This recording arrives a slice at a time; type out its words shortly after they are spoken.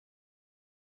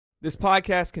This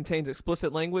podcast contains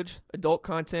explicit language, adult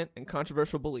content, and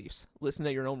controversial beliefs. Listen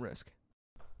at your own risk.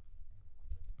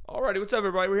 Alrighty, what's up,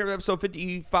 everybody? We're here with episode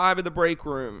 55 of The Break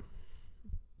Room.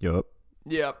 Yup.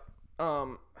 Yep.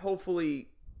 Hopefully,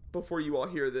 before you all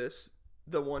hear this,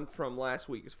 the one from last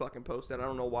week is fucking posted. I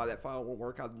don't know why that file won't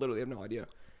work. I literally have no idea.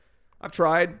 I've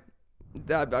tried.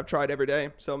 I've tried every day.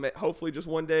 So hopefully just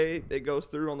one day it goes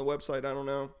through on the website. I don't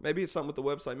know. Maybe it's something with the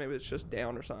website. Maybe it's just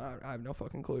down or something. I have no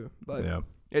fucking clue. But Yeah.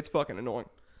 it's fucking annoying.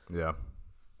 Yeah.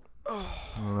 I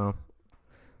don't know.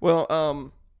 Well,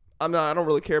 I don't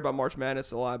really care about March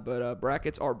Madness a lot, but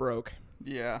brackets are broke.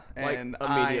 Yeah, Like, and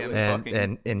I am immediately.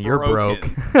 fucking And you're broke.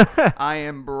 I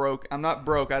am broke. I'm not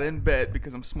broke. I didn't bet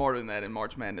because I'm smarter than that in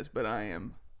March Madness, but I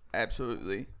am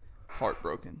absolutely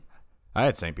heartbroken. I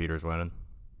had St. Peter's winning.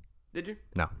 Did you?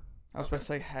 No. I was about to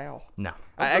say how. No.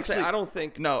 I don't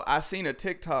think. No, I seen a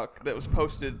TikTok that was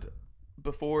posted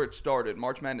before it started.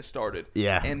 March Madness started.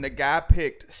 Yeah. And the guy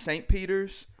picked St.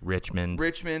 Peter's, Richmond.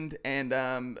 and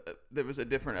there was a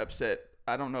different upset.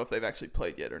 I don't know if they've actually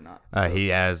played yet or not. He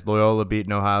has Loyola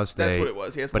beating Ohio State. That's what it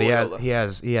was. He has But Loyola. he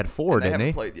had four, and they didn't haven't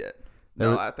he? played yet. There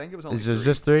No, was- I think it was only Is three. it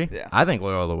just three? Yeah. I think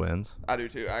Loyola wins. I do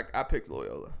too. I picked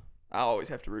Loyola. I always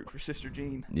have to root for Sister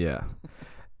Jean. Yeah.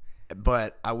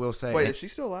 But I will say. Wait, is she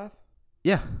still alive?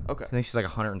 Yeah. Okay. I think she's like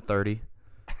 130.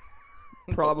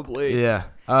 Probably. Yeah.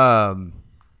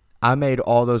 I made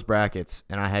all those brackets,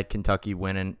 and I had Kentucky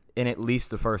winning in at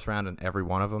least the first round in every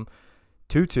one of them.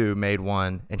 Tutu made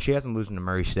one, and she hasn't losing to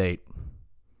Murray State.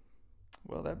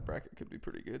 Well, that bracket could be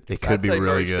pretty good. It 'Cause could I'd be say really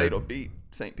Murray good. State will beat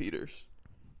St. Peter's.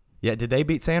 Yeah, did they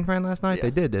beat San Fran last night? Yeah.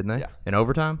 They did, didn't they? Yeah. In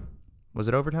overtime? Was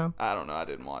it overtime? I don't know. I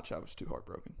didn't watch. I was too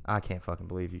heartbroken. I can't fucking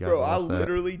believe you guys Bro, I lost that.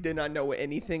 literally did not know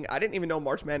anything. I didn't even know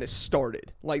March Madness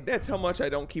started. Like, that's how much I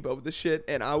don't keep up with this shit.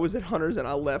 And I was at Hunter's and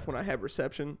I left when I had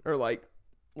reception. Or, like,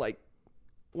 what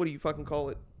do you fucking call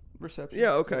it? Reception.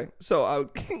 Yeah, okay. So I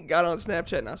got on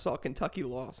Snapchat and I saw Kentucky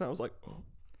lost. And I was like, oh.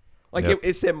 Like, Yep.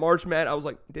 it said March Madness. I was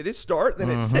like, did it start? Then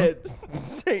it said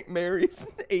St. Mary's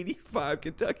 85,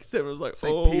 Kentucky 7. I was like,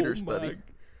 St. oh, Peter's, my- buddy.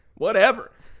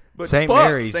 Whatever. But St. fuck.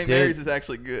 Mary's St. did. Mary's is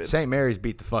actually good. St. Mary's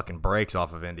beat the fucking brakes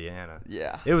off of Indiana.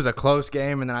 Yeah. It was a close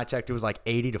game, and then I checked. It was like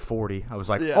 80-40. I was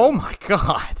like, Yeah. oh my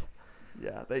god.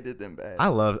 Yeah, they did them bad. I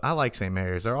like St.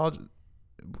 Mary's. They're all.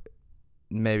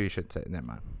 Maybe you should say. Never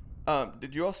mind.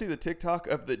 Did you all see the TikTok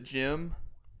of the gym?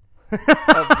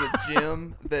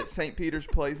 That St. Peter's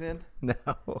plays in? No.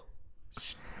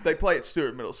 They play at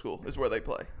Stewart Middle School. Is where they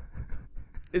play.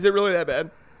 Is it really that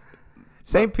bad?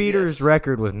 St. Peter's yes.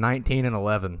 record was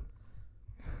 19-11.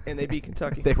 And they beat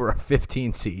Kentucky. They were a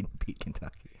 15 seed. Beat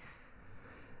Kentucky.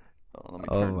 Oh, let me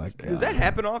Oh turn my this God. down. Does that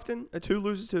happen often? A 2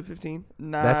 loses to a 15?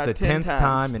 Nah, That's the 10 10th times.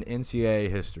 time in NCAA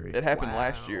history. It happened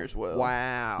last year as well.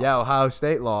 Wow. Yeah, Ohio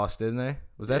State lost, didn't they?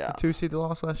 Was that Yeah. the 2 seed that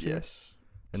lost last year? Yes.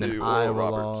 And To then Oral Iowa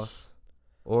Roberts. lost.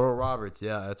 Oral Roberts,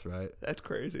 yeah, that's right. That's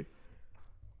crazy.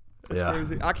 That's Yeah.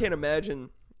 crazy. I can't imagine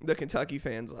the Kentucky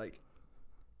fans like.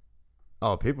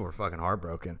 Oh, people were fucking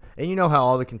heartbroken. And you know how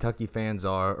all the Kentucky fans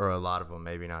are, or a lot of them,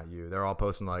 maybe not you. They're all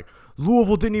posting like,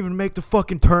 Louisville didn't even make the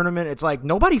fucking tournament. It's like,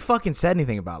 nobody fucking said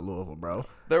anything about Louisville, bro.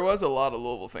 There was a lot of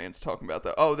Louisville fans talking about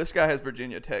that. Oh, this guy has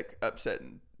Virginia Tech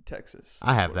upsetting Texas.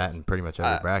 I have that in pretty much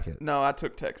every bracket. No, I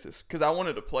took Texas because I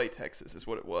wanted to play Texas is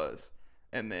what it was.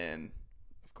 And then,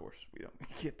 of course, we don't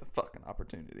get the fucking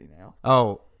opportunity now.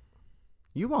 Oh,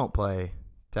 you won't play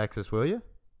Texas, will you?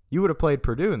 You would have played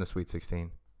Purdue in the Sweet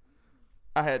 16.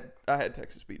 I had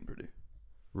Texas beating Purdue.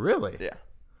 Really? Yeah.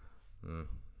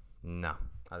 No,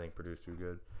 I think Purdue's too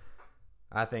good.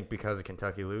 I think because of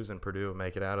Kentucky losing, Purdue will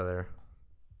make it out of there.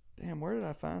 Damn, where did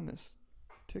I find this?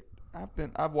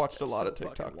 I've watched a lot of So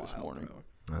TikTok fucking this wild, morning.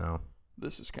 bro. I know.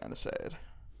 This is kind of sad.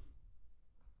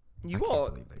 You can't all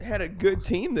believe they had a fucking good lost.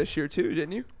 team this year too,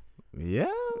 didn't you?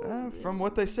 Yeah. From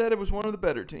what they said, it was one of the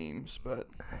better teams, but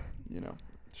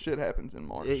shit happens in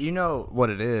March. You know what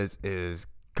it is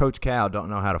Coach Cal don't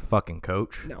know how to fucking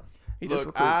coach. No. He just Look,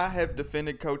 recruits. I have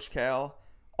defended Coach Cal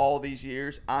all these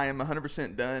years. I am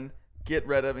 100% done. Get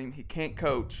rid of him. He can't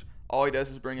coach. All he does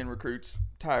is bring in recruits.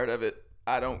 Tired of it.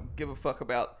 I don't give a fuck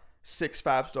about 6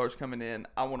 5-stars coming in.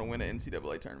 I want to win an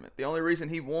NCAA tournament. The only reason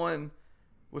he won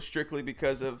was strictly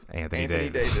because of Anthony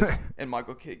Davis, Davis. and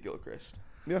Michael Kidd-Gilchrist.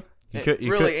 Yeah. You And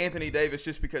really, could- Anthony Davis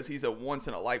just because he's a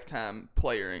once-in-a-lifetime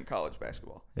player in college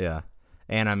basketball. Yeah.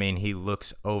 And, I mean, he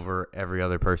looks over every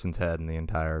other person's head in the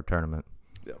entire tournament.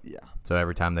 Yeah. So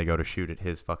every time they go to shoot it,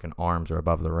 his fucking arms are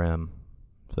above the rim.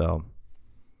 So,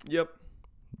 Yep.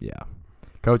 yeah.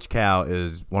 Coach Cal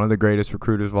is one of the greatest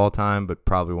recruiters of all time, but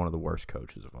probably one of the worst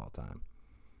coaches of all time.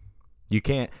 You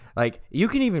can't you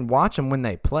can even watch them when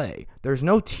they play. There's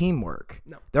no teamwork.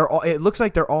 No. It looks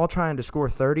like they're all trying to score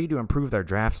 30 to improve their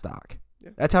draft stock.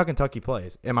 Yeah. That's how Kentucky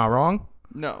plays. Am I wrong?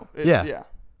 No. Yeah.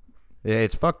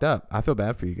 It's fucked up. I feel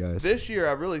bad for you guys. This year,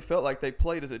 I really felt like they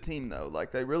played as a team, though.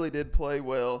 Like, they really did play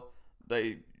well.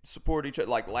 They support each other.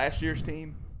 Like, last year's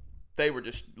team, they were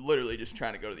just literally just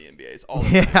trying to go to the NBAs. All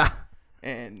of them. Yeah.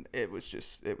 And it was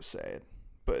sad.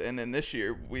 And then this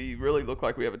year, we really look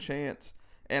like we have a chance.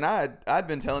 And I'd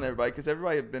been telling everybody, because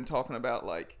everybody had been talking about,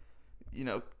 like, you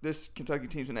know, this Kentucky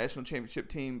team's a national championship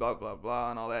team, blah, blah,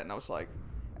 blah, and all that. And I was like,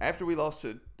 after we lost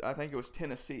to, I think it was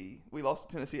Tennessee, we lost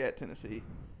to Tennessee at Tennessee.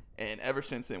 And ever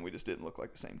since then, we just didn't look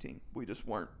like the same team. We just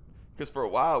weren't. Because for a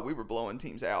while, we were blowing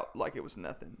teams out like it was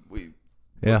nothing. We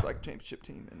looked like a championship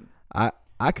team. And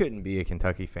I couldn't be a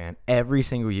Kentucky fan. Every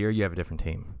single year, you have a different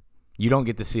team. You don't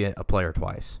get to see a player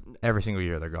twice. Every single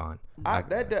year, they're gone. I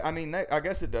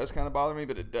guess it does kind of bother me,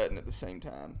 but it doesn't at the same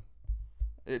time.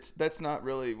 That's not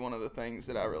really one of the things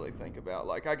that I really think about.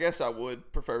 Like, I guess I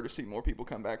would prefer to see more people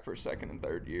come back for second and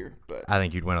third year, but I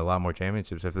think you'd win a lot more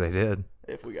championships if they did.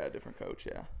 if we got a different coach,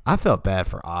 yeah. I felt bad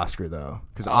for Oscar, though,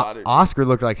 because I did too. Oscar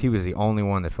looked like he was the only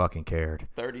one that fucking cared.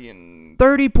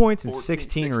 30 points and 14,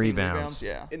 16 rebounds.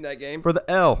 Yeah. In that game. For the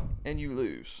L. And you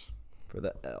lose. For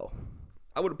the L.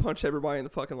 I would have punched everybody in the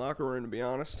fucking locker room, to be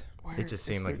honest. It just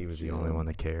seemed like he was the only one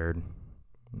that cared.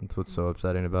 That's what's so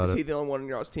upsetting about Is it. he the only one in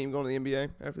y'all's team going to the NBA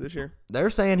after this year? They're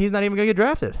saying he's not even going to get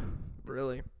drafted.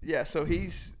 Really? Yeah, so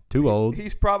he's Too old.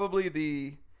 He's probably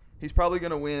going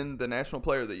to win the National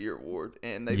Player of the Year award,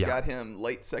 and they've got him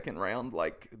late second round,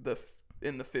 like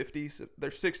in the 50s.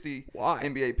 There's 60 Why?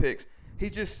 NBA picks.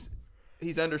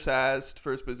 He's undersized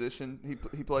for his position.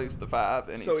 He plays the 5,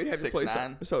 and So he's he'd have to play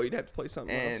 6'9". So he'd have to play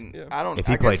something And else. I don't. If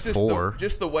he I played guess just 4.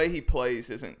 just the way he plays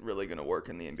isn't really going to work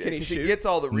in the NBA Can he because shoot? he gets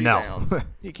all the rebounds. No.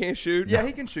 He can't shoot. Yeah,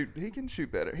 he can shoot. He can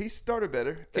shoot better. He started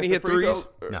better. Can At he the hit free threes?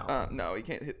 throw- no, he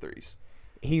can't hit threes.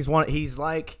 He's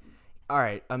like, all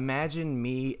right, imagine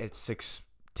me at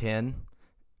 6'10",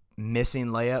 missing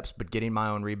layups but getting my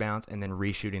own rebounds and then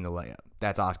reshooting the layup.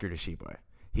 That's Oscar Tshiebwe.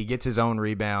 He gets his own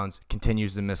rebounds,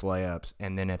 continues to miss layups,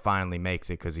 and then it finally makes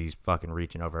it because he's fucking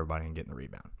reaching over everybody and getting the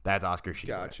rebound. That's Oscar Tshiebwe.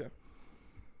 Gotcha.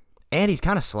 And he's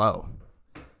kind of slow.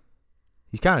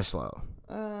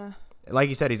 Like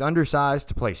you said, he's undersized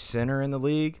to play center in the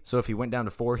league. So if he went down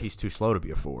to 4, he's too slow to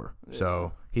be a 4. Yeah.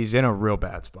 So he's in a real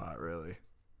bad spot, really.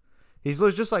 He's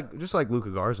just like Luka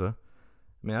Garza.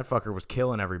 I mean, that fucker was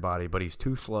killing everybody, but he's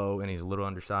too slow and he's a little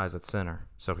undersized at center.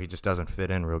 So he just doesn't fit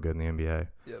in real good in the NBA.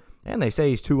 Yep. And they say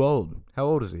he's too old. How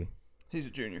old is he? He's a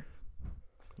junior.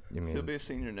 You mean He'll be a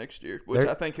senior next year, which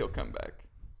I think he'll come back.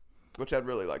 Which I'd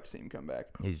really like to see him come back.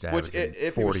 He's which, averaging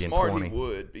if he was 40 and smart, 20. he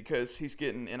would because he's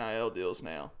getting NIL deals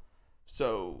now.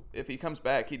 So if he comes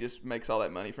back, he just makes all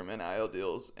that money from NIL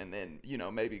deals, and then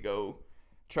maybe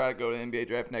try to go to the NBA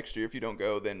draft next year. If you don't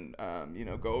go, then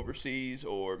go overseas,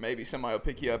 or maybe somebody will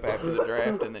pick you up after the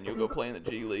draft, and then you'll go play in the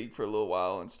G League for a little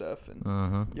while and stuff, and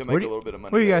you'll make a little bit of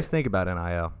money. What do you there. guys think about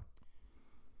NIL?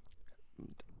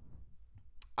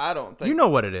 I don't think You know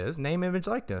what it is. Name, image,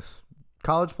 likeness.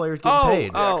 College players getting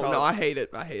paid. Oh, college. no, I hate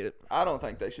it. I don't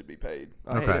think they should be paid.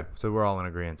 I hate Okay, it. so we're all in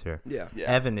agreement here. Yeah. Yeah,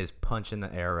 Evan is punching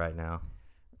the air right now.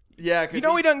 yeah. You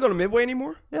know he doesn't go to Midway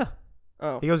anymore? Yeah.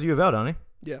 Oh. He goes to U of L, don't he?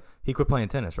 Yeah. He quit playing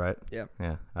tennis, right? Yeah.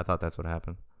 Yeah, I thought that's what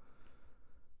happened.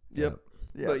 Yep.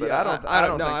 Yeah, But but yeah, I don't no, think I they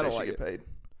don't should like get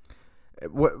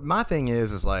paid. What my thing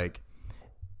is like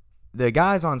the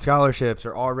guys on scholarships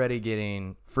are already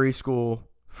getting free school,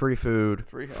 free food,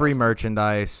 Free free housing.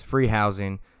 merchandise, free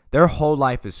housing. Their whole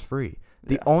life is free.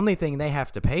 The Yeah. only thing they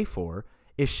have to pay for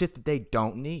is shit that they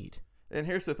don't need. And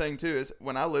here's the thing too: is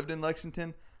when I lived in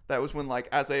Lexington, that was when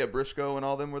like Isaiah Briscoe and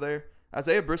all them were there.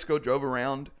 Isaiah Briscoe drove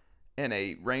around in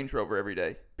a Range Rover every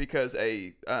day because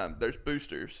there's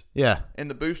boosters, Yeah. and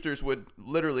the boosters would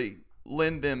literally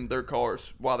lend them their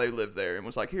cars while they lived there, and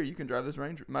was like, "Here, you can drive this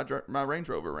my Range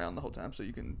Rover around the whole time, so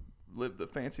you can live the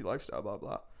fancy lifestyle." Blah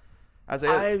blah.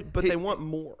 Isaiah, They want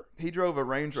more. he drove a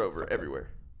Range Rover everywhere.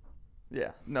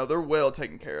 Yeah, no, they're well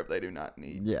taken care of. They do not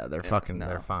need. Yeah, they're and fucking no.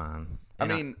 they're fine. I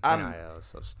mean, I'm- NIL is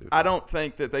so stupid. I don't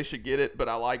think that they should get it, but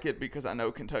I like it because I know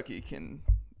Kentucky can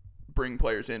bring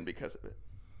players in because of it.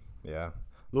 Yeah.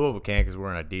 Louisville can't because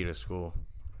we're an Adidas school.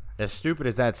 As stupid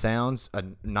as that sounds, a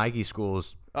Nike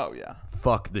schools Oh yeah,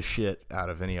 fuck the shit out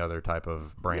of any other type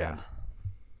of brand. Yeah.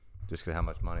 Just because how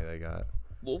much money they got.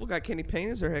 Louisville got Kenny Payne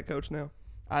as their head coach now.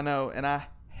 I know, and I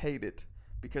hate it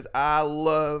because I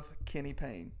love Kenny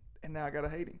Payne, and now I gotta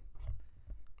hate him.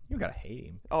 You gotta hate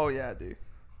him. Oh yeah, I do.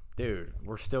 Dude,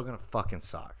 we're still gonna fucking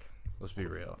suck. Let's be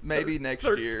real. Maybe next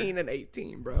 13 year. and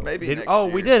 18, bro. Maybe next year.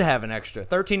 We did have an extra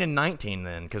 13 and 19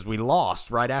 then because we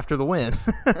lost right after the win.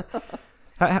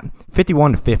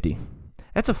 51-50.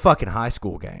 That's a fucking high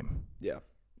school game. Yeah.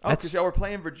 Oh, That's- because y'all were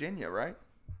playing Virginia, right?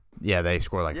 Yeah, they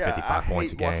score like 55 I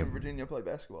points a hate watching game. Virginia play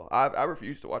basketball. I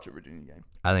refuse to watch a Virginia game.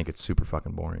 I think it's super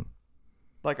fucking boring.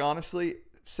 Like, honestly,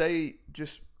 say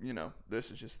just,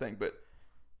 this is just thing, but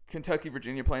Kentucky,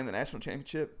 Virginia playing the national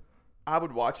championship, I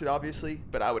would watch it, obviously,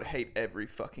 but I would hate every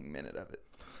fucking minute of it.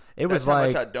 It That's was how like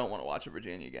much I don't want to watch a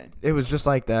Virginia game. it was just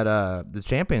like that the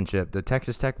championship, the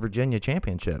Texas Tech Virginia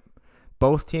championship.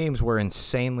 Both teams were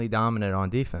insanely dominant on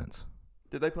defense.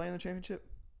 Did they play in the championship?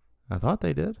 I thought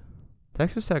they did.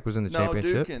 Texas Tech was in the No,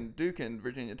 championship. Duke and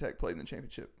Virginia Tech played in the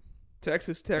championship.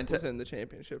 Texas Tech And was in the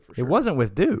championship for It sure. wasn't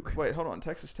with Duke. Wait, hold on.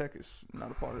 Texas Tech is not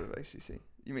a part of ACC.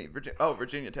 You mean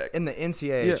Virginia Tech? In the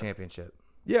NCAA Yeah. championship.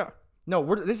 Yeah. No,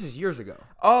 this is years ago.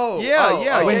 Oh, Yeah, oh,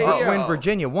 yeah, oh, when, oh, when oh.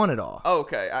 Virginia won it all. Oh,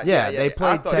 okay. They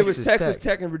played I thought It was Texas Texas Tech.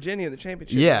 Tech and Virginia in the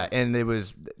championship. Yeah, and it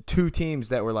was two teams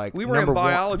that were like We were number in one.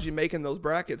 biology making those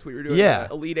brackets. We were doing Yeah.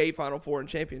 Elite 8, Final 4, and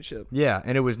championship. Yeah,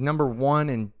 and it was number 1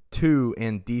 and 2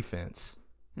 in defense.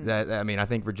 I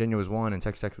think Virginia was 1 and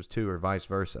Texas Tech was 2, or vice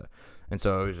versa. And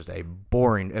so it was just a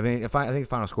boring. I think the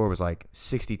final score was like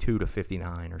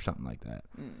 62-59 or something like that.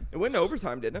 It went into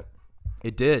overtime, didn't it?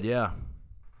 It did, yeah.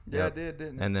 Yeah, Yep. it did,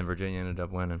 didn't it? And then Virginia ended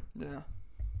up winning.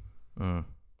 Yeah.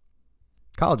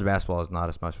 College basketball is not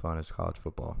as much fun as college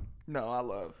football. No, I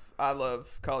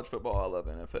love college football. I love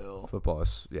NFL.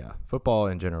 Football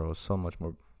in general is so much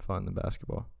more fun than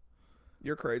basketball.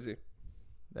 You're crazy.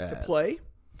 To Yeah. play?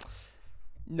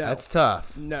 No. That's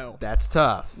tough. No. That's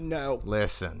tough. No.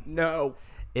 Listen, No.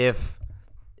 if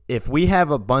we have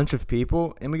a bunch of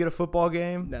people and we get a football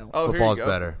game, No. Oh, here you football's go.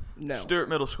 better. No. Stewart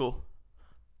Middle School.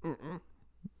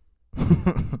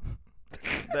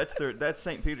 That's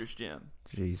St. Peter's Gym.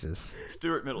 Jesus.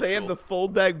 Stewart Middle They School. have the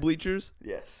fold back bleachers?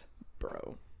 Yes.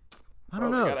 Bro. I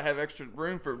don't We know. gotta have extra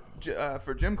room for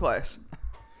gym class.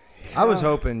 I was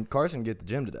hoping Carson would get the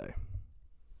gym today,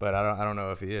 but I don't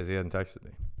know if he is. He hasn't texted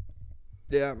me.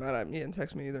 Yeah, he didn't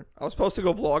text me either. I was supposed to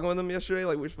go vlogging with him yesterday.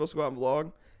 Like, we were supposed to go out and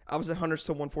vlog. I was at Hunter's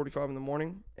till 1:45 in the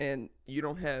morning, and you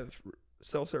don't have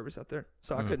cell service out there.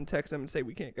 So I couldn't text them and say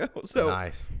we can't go. So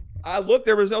Nice. I looked,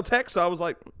 there was no text, so I was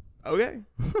like, okay.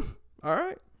 All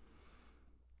right.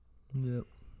 Yep.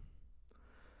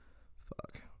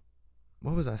 Fuck.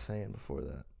 What was I saying before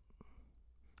that?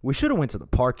 We should have went to the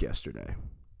park yesterday.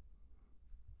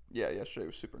 Yeah, yesterday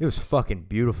was super. It was fucking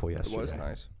beautiful It yesterday. was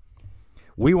nice.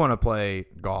 We want to play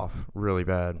golf really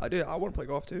bad. I did. I want to play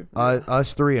golf too.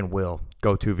 Us three and Will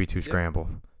go 2v2 scramble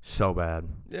so bad.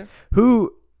 Yeah.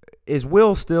 Who is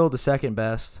Will still the second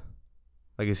best?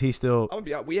 Like, is he still? I'm gonna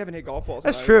be honest, we haven't hit golf balls.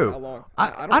 That's in true. How long?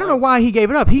 I don't know why he gave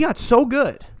it up. He got so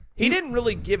good. He didn't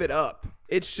really give it up.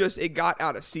 It's just it got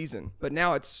out of season, but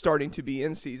now it's starting to be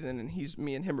in season, and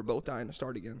me and him are both dying to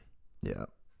start again. Yeah.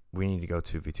 We need to go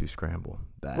 2v2 scramble.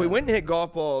 Bad. We went and hit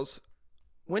golf balls.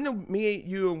 When did me,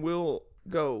 you, and Will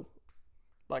go?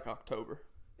 Like October.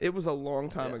 It was a long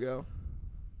time Yeah. ago.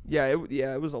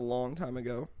 Yeah, it was a long time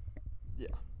ago. Yeah.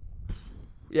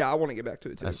 Yeah, I want to get back to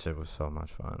it too. That shit was so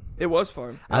much fun. It was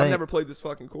fun. I I've think- never played this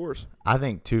fucking course. I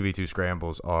think 2v2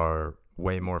 scrambles are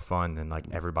way more fun than like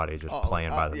everybody just playing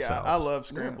by themselves. Yeah, I love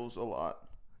scrambles a lot.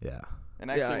 Yeah. And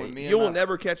actually, Yeah, when me you will and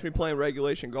never catch me playing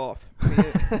regulation golf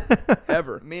my,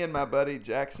 ever. me and my buddy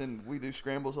Jackson, we do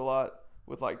scrambles a lot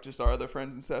with like just our other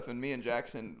friends and stuff. And me and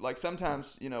Jackson, like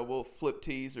sometimes we'll flip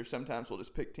tees or sometimes we'll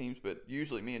just pick teams, but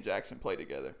usually me and Jackson play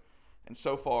together. And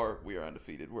so far, we are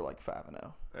undefeated. We're like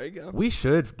 5-0. There you go. We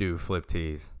should do flip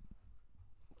tees.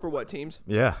 For what teams?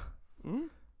 Yeah.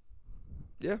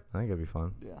 Yeah, I think it'd be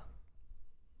fun. Yeah.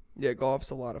 yeah. Golf's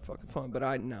a lot of fucking fun, but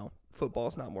I know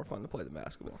football's not more fun to play than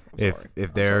basketball. I'm If sorry. if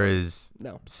I'm there sorry. is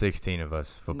no, 16 of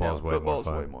us, football's way Football's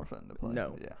more way fun. more fun to play.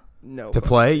 No. Yeah. no To fucking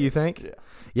play, you chance. think? Yeah.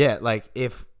 Yeah, like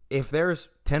if there's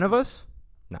 10 of us,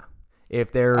 nah.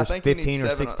 If there's I think you 15 need or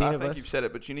 7. 16 I of think us, you've said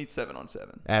it, but you need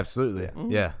 7-on-7. absolutely.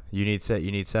 Yeah. You need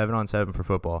 7-on-7 for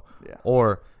football.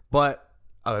 Yeah. But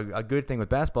a good thing with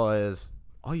basketball is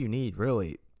all you need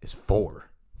really is 4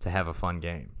 to have a fun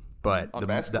game. But On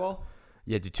basketball,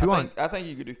 yeah, do 2 on I think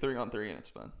you could do 3-on-3 and it's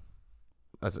fun.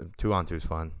 that's 2-on-2 is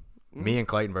fun. Me and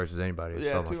Clayton versus anybody is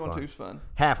Yeah, so much 2-on-2 fun. is fun.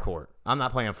 Half court. I'm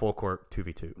not playing full court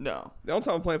 2v2. No. The only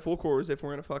time I'm playing full court is if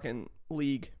we're in a fucking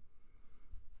league.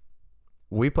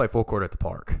 We play full court at the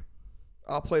park.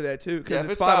 I'll play that too Yeah, because if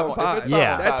it's it's 5-on-5. 5-on-5, if it's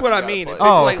Yeah. 5-on-5, That's what you I gotta mean. play. If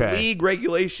Oh, it's like okay. league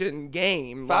regulation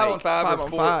game, 5-on-5 like or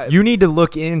 5-on-5. You need to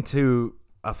look into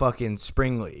a fucking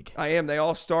spring league. I am. They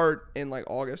all start in like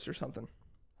August or something.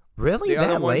 Really? The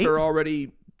other That ones late? are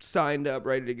already signed up,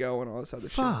 ready to go, and all this other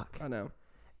Fuck. shit. I know.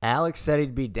 Alex said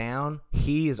he'd be down.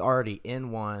 He is already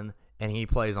in one, and he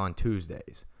plays on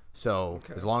Tuesdays. So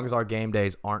as long as our game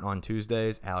days aren't on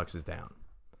Tuesdays, Alex is down.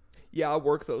 Yeah, I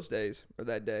work those days or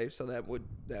that day, so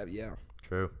yeah.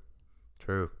 True.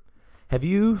 Have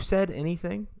you said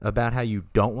anything about how you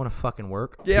don't want to fucking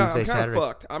work Yeah, Tuesday, I'm kind of Saturdays?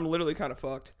 fucked. I'm literally kind of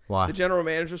fucked. Why? The general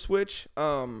manager switch.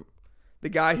 The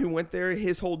guy who went there,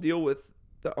 his whole deal with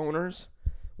the owners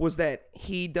was that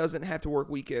he doesn't have to work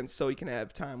weekends, so he can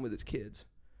have time with his kids.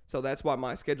 So that's why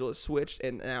my schedule is switched,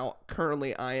 and now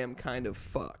currently I am kind of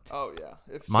fucked. Oh yeah.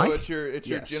 Mike? So it's your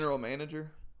Yes. general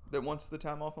manager that wants the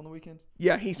time off on the weekends.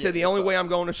 Yeah, he said the you're only way fucked. I'm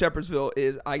going to Shepherdsville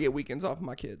is I get weekends off of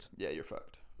my kids. Yeah, you're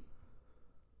fucked.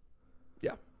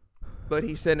 Yeah. But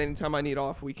he said anytime I need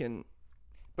off, we can.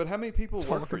 But how many people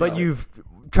work for But you? you've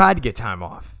tried to get time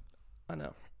off, I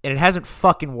know. and it hasn't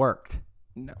fucking worked.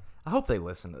 No. I hope they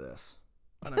listen to this.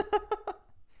 I know.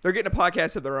 They're getting a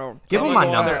podcast of their own. Give I'm them gonna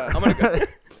my go, number. I'm gonna go.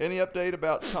 Any update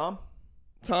about Tom?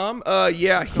 Tom,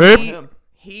 yeah, Beep.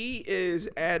 he is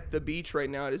at the beach right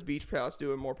now at his beach house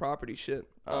doing more property shit.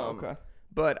 Oh, okay.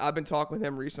 But I've been talking with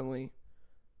him recently.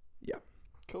 Yeah.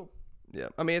 Cool. Yeah.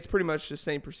 I mean, it's pretty much the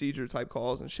same procedure type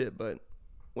calls and shit, but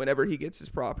whenever he gets his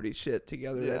property shit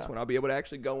together, that's Yeah. when I'll be able to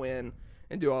actually go in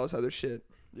and do all this other shit.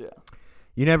 Yeah.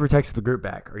 You never texted the group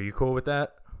back. Are you cool with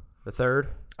that? The third?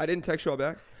 I didn't text you all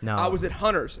back. No. I was at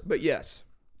Hunter's, but yes.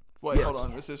 Wait, Yes. hold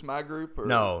on. Is this my group or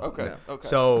No. Okay. No. Okay.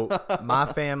 So my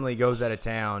family goes out of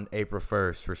town April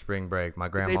 1st for spring break. My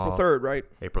It's grandma. April 3rd, right?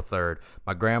 April 3rd.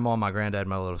 My grandma, my granddad,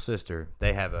 my little sister,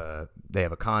 they have a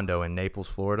condo in Naples,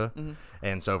 Florida.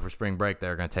 And so for spring break,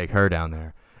 they're going to take her down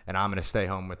there. And I'm going to stay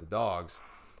home with the dogs.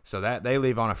 So that they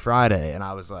leave on a Friday. And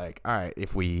I was like, all right,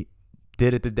 if we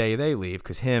did it the day they leave,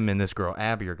 because him and this girl,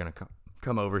 Abby, are going to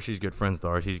come over. She's good friends with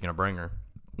ours. She's going to bring her.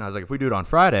 And I was like, if we do it on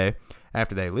Friday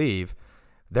after they leave,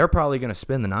 they're probably going to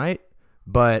spend the night.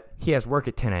 But he has work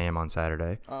at 10 a.m. on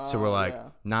Saturday. So we're like, yeah.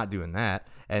 not doing that.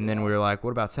 And then we were like,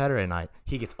 what about Saturday night?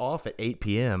 He gets off at 8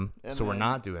 p.m., And so we're then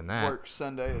not doing that. Work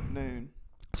Sunday at noon.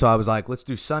 So I was like, let's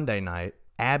do Sunday night.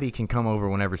 Abby can come over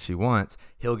whenever she wants.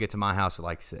 He'll get to my house at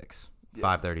like 6,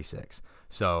 5:36.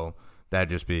 So that'd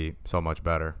just be so much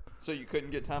better. So you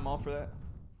couldn't get time off for that?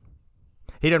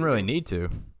 He doesn't really need to.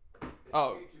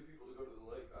 Oh,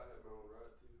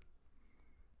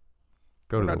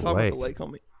 Go We're to not the talking lake. about the lake,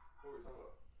 homie.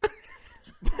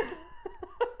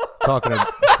 Talking to,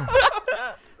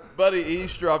 buddy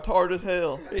eavesdropped hard as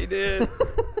hell. He did.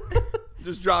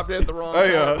 Just dropped in at the wrong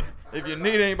Hey, time. if you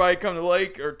need anybody to come to the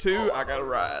lake or two, I got a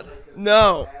ride.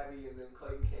 No. Abby and then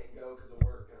Clayton can't go because of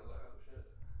work. And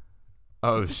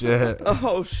I was like,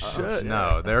 oh, shit. Oh, shit.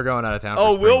 No, they're going out of town for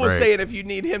Oh, spring Will was break. saying if you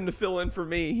need him to fill in for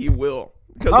me, he will.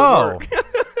 Because Oh. of work.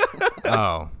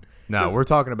 Oh. No, we're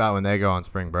talking about when they go on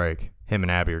spring break. Him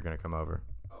and Abby are going to come over.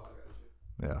 oh,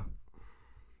 I got you.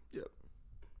 Yeah.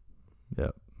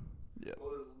 Yep. Yep.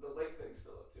 Well, the lake thing's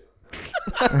still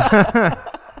up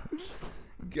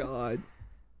too. God.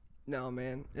 No,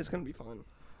 man. It's going to be fun.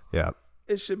 Yep.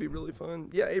 It should be really fun.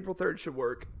 Yeah, April 3rd should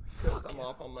work. Because I'm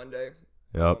off on Monday.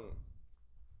 Yep.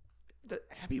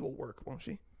 Abby will work, won't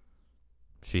she?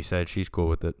 She said she's cool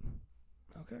with it.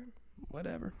 Okay.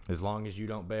 Whatever. As long as you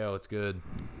don't bail, it's good.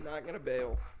 Not going to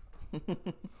bail.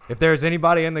 If there's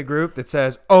anybody in the group that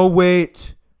says, oh,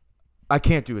 wait, I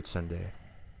can't do it Sunday,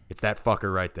 it's that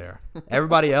fucker right there.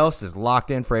 Everybody else is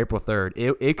locked in for April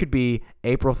 3rd. It could be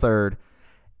April 3rd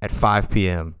at 5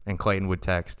 p.m. and Clayton would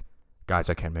text, guys,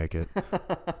 I can't make it.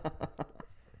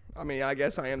 I mean, I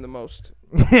guess I am the most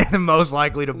The most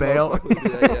likely to bail. most likely to do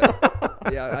that,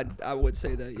 yeah. Yeah, I would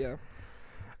say that, yeah.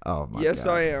 Oh, my Yes,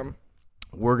 God. I am.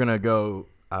 We're going to go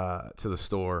to the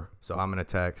store, so I'm going to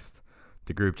text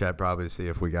the group chat probably to see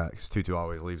if we got, because Tutu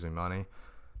always leaves me money.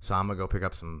 So I'm going to go pick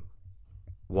up some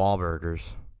Wahlburgers,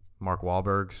 Mark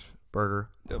Wahlberg's burger.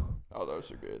 Yep. Oh,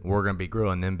 those are good. We're going to be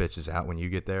grilling them bitches out when you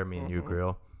get there, me and you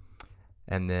grill.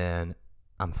 And then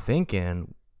I'm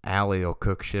thinking Allie will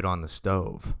cook shit on the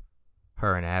stove.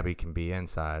 Her and Abby can be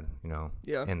inside,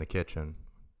 Yeah. in the kitchen.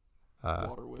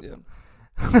 Water whipping.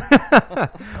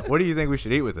 What do you think we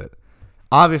should eat with it?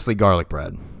 Obviously garlic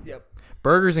bread. Yep.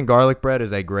 Burgers and garlic bread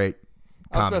is a great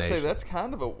I was about to combination. say that's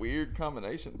kind of a weird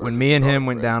combination. When me and him Garlic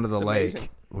went bread. down to the It's lake,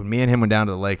 amazing.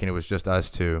 and it was just us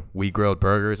two, we grilled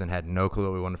burgers and had no clue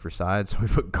what we wanted for sides, so we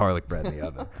put garlic bread in the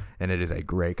oven, and it is a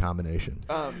great combination.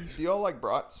 Do y'all like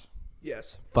brats?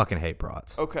 Yes. Fucking hate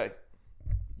brats. Okay,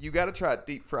 you got to try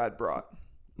deep fried brat.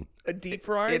 A deep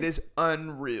fried? It is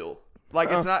unreal. Like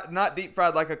it's not deep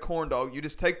fried like a corn dog. You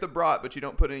just take the brat, but you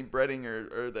don't put any breading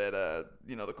or that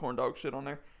the corn dog shit on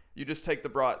there. You just take the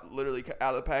brat literally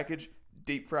out of the package,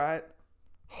 deep fry it.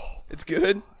 It's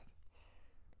good.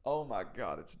 Oh my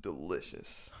god, it's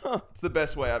delicious. It's the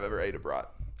best way I've ever ate a brat.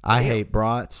 I hate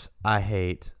brats. I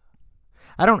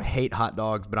don't hate hot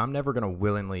dogs, but I'm never gonna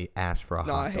willingly ask for a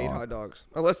No, hot I dog. hate hot dogs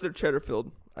unless they're cheddar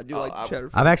filled. I do like cheddar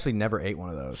filled. I've actually never ate one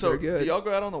of those. So, They're good. do y'all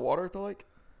go out on the water at the lake?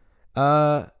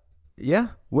 Yeah,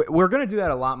 we're gonna do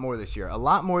that a lot more this year.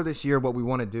 What we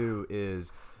want to do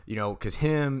is, because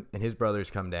him and his brothers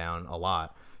come down a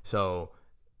lot, so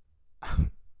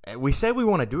we say we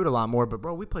want to do it a lot more. But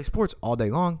bro, we play sports all day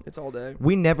long. It's all day.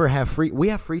 We never have free. We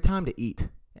have free time to eat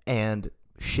and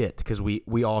shit because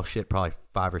we all shit probably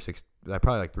 5 or 6,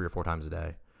 probably like 3 or 4 times a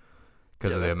day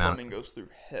because of the amount. Plumbing goes through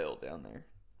hell down there.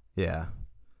 Yeah,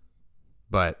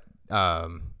 but I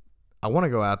want to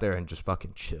go out there and just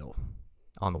fucking chill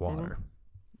on the water.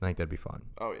 I think that'd be fun.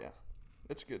 Oh yeah,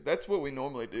 it's good. That's what we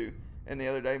normally do. And the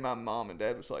other day, my mom and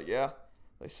dad was like, "Yeah."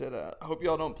 They said, "I hope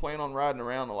y'all don't plan on riding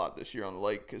around a lot this year on the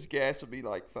lake because gas will be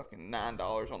like fucking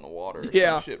 $9 on the water or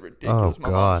Yeah. some shit ridiculous." Oh, My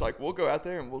mom was God. like, "We'll go out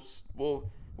there and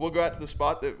we'll go out to the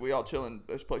spot that we all chill in.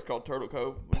 This place called Turtle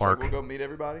Cove. She's Park. Like, we'll go meet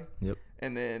everybody, Yep.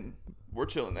 and then we're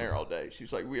chilling there all day." She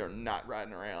was like, "We are not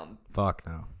riding around Fuck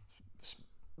no.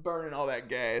 burning all that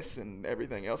gas and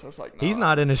everything else." I was like, "No." He's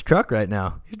not in his truck right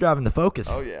now. He's driving the Focus.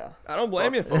 Oh yeah, I don't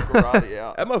blame you. Fuck Ferrari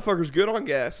out. That motherfucker's good on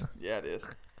gas. Yeah, it is.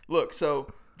 Look,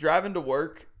 so driving to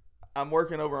work, I'm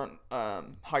working over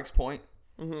on Hikes Point.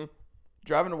 Mm-hmm.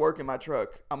 Driving to work in my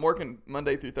truck, I'm working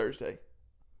Monday through Thursday.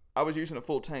 I was using a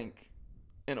full tank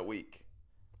in a week.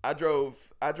 I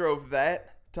drove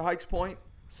that to Hikes Point,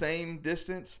 same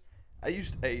distance. I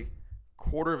used a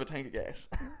quarter of a tank of gas.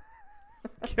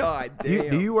 God Do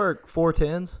damn. you work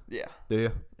 410s? Yeah, Do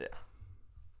you? yeah.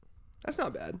 That's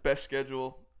not bad. Best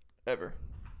schedule ever.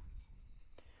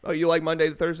 Oh, you like Monday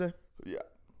to Thursday? Yeah.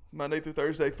 Monday through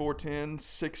Thursday, 4:10,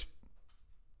 6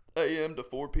 a.m. to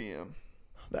 4 p.m.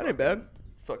 That ain't bad.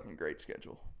 Fucking great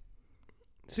schedule.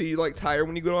 So you like tired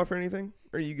when you go off or anything?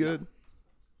 Or are you good?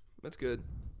 That's good.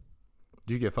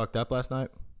 Did you get fucked up last night?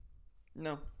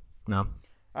 No. No.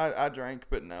 I drank,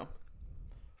 but no.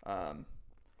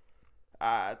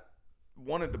 I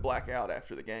wanted to black out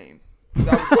after the game. 'Cause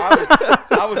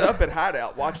I was up at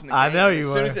Hideout watching the game. I know and you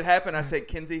As soon were. as it happened, I said,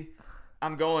 "Kinsey,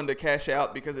 I'm going to cash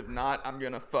out because if not, I'm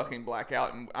going to fucking black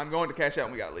out. And I'm going to cash out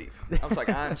and we got to leave." I was like,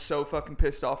 "I'm so fucking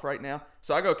pissed off right now."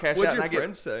 So I go cash What'd out your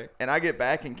and friends say? I get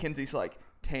back and Kinsey's like,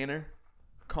 "Tanner,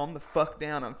 calm the fuck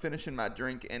down. I'm finishing my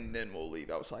drink and then we'll leave."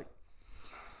 I was like,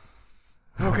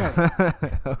 "Okay."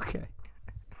 Okay.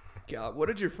 God, what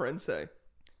did your friends say?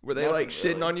 Were they Nothing like shitting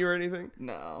really. on you or anything?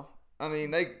 No, I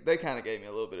mean they kind of gave me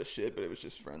a little bit of shit, but it was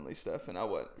just friendly stuff, and I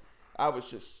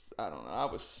don't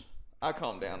know. I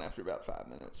calmed down after about 5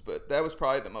 minutes, but that was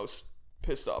probably the most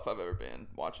pissed off I've ever been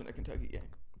watching a Kentucky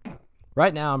game.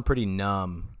 Right now, I'm pretty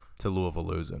numb to Louisville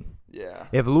losing. Yeah,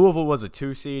 If Louisville was a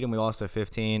 2 seed and we lost to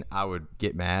 15, I would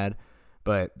get mad.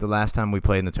 But the last time we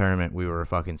played in the tournament, we were a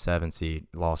fucking 7 seed,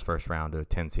 lost first round to a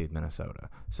 10 seed Minnesota.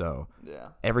 So yeah.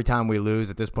 every time we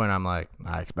lose at this point, I'm like,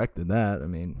 I expected that. I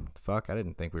mean, fuck, I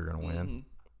didn't think we were gonna win.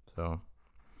 So,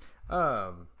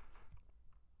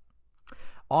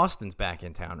 Austin's back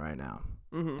in town right now,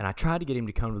 and I tried to get him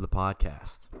to come to the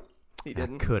podcast. He and I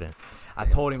didn't. couldn't. I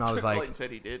told him I was like, Clayton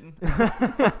said he didn't.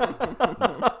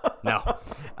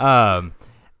 no.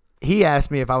 He asked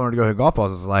me if I wanted to go hit golf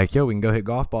balls. I was like, yo, we can go hit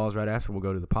golf balls right after. We'll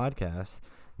go to the podcast,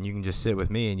 and you can just sit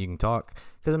with me and you can talk.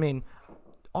 Because, I mean,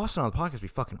 Austin on the podcast would be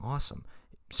fucking awesome.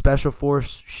 Special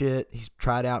force shit. He's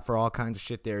tried out for all kinds of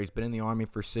shit there. He's been in the Army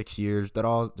for 6 years.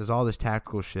 Does all this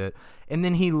tactical shit. And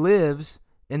then he lives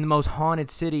in the most haunted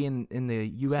city in the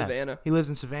U.S. Savannah. He lives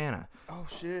in Savannah. Oh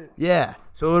shit. Yeah.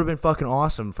 So it would have been fucking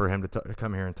awesome for him to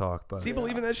come here and talk. But Does he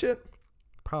believe in that shit?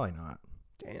 probably not.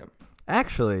 Damn.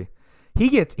 Actually,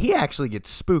 he actually gets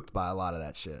spooked by a lot of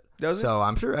that shit. Does he? So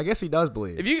I guess he does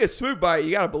believe. If you get spooked by it,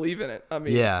 you gotta believe in it. I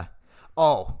mean, Yeah.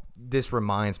 Oh, this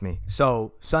reminds me.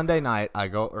 So Sunday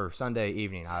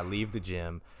evening, I leave the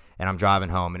gym and I'm driving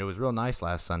home, and it was real nice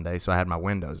last Sunday, so I had my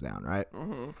windows down, right?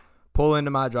 Mm-hmm. Pull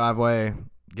into my driveway,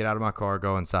 get out of my car,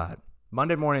 go inside.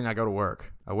 Monday morning, I go to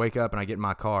work. I wake up and I get in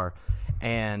my car,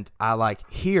 and I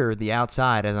hear the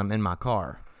outside as I'm in my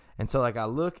car. And so I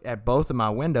look at both of my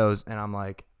windows, and I'm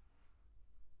like,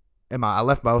 I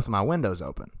left both of my windows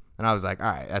open. And I was like, all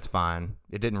right, that's fine.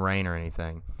 It didn't rain or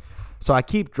anything. So I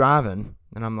keep driving,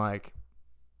 and I'm like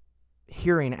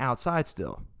hearing outside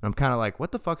still. And I'm kind of like,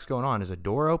 what the fuck's going on? Is a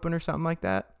door open or something like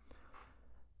that?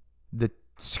 The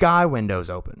sky window's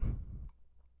open.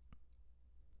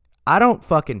 I don't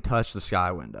fucking touch the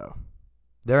sky window.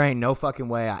 There ain't no fucking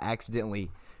way I accidentally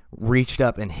reached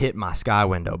up and hit my sky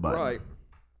window button. Right.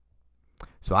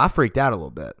 So I freaked out a little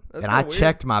bit, That's and I kinda weird.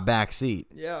 checked my back seat.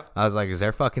 Yeah. I was like, "Is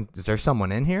there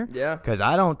someone in here?" Yeah. Because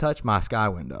I don't touch my sky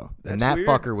window, and That's that weird.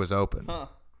 fucker was open. Huh.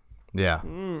 Yeah,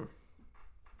 Mm.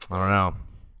 I don't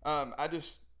know. I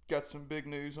just got some big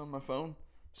news on my phone.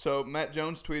 So Matt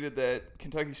Jones tweeted that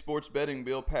Kentucky sports betting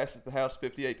bill passes the House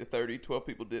 58-30. 12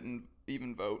 people didn't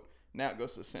even vote. Now it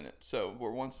goes to the Senate. So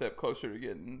we're one step closer to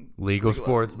getting Legal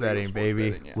sports legal betting, sports baby.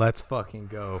 betting, yeah. Let's fucking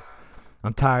go.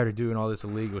 I'm tired of doing all this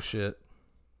illegal shit.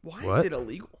 Why What? is it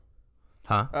illegal?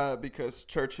 Huh? Because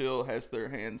Churchill has their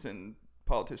hands in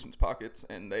politicians' pockets,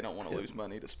 and they don't want to lose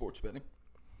money to sports betting.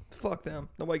 Fuck them.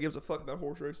 Nobody gives a fuck about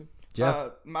horse racing.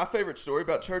 Jeff? My favorite story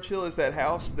about Churchill is that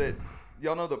house that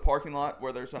y'all know the parking lot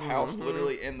where there's a house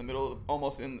literally in the middle,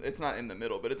 it's not in the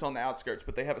middle, but it's on the outskirts.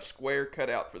 But they have a square cut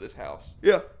out for this house.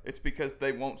 Yeah. It's because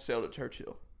they won't sell to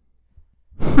Churchill.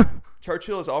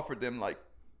 Churchill has offered them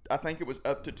I think it was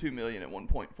up to $2 million at one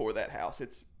point for that house.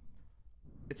 It's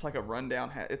like a rundown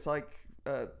house. It's like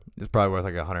It's probably worth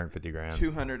like 150 grand.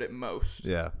 200 at most.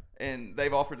 Yeah. And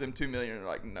they've offered them $2 million, and they're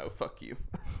like, no, fuck you.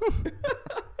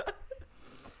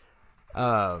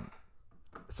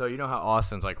 So you know how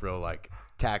Austin's like real like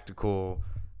tactical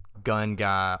gun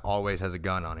guy, always has a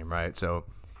gun on him, right? So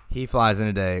he flies in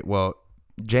today. Well,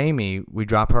 Jamie, we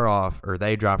drop her off, or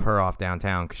they drop her off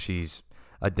downtown because she's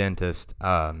a dentist,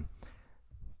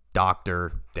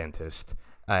 dentist,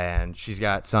 and she's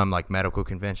got some like medical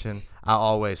convention. I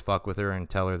always fuck with her and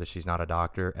tell her that she's not a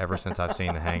doctor. Ever since I've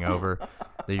seen The Hangover,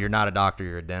 that you're not a doctor,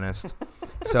 you're a dentist.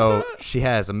 So she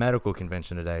has a medical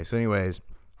convention today. So anyways,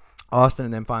 Austin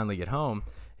and them finally get home,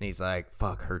 and he's like,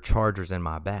 fuck, her charger's in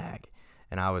my bag.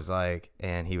 And I was like,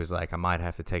 and he was like, I might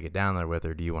have to take it down there with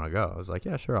her. Do you want to go? I was like,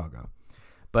 yeah, sure, I'll go.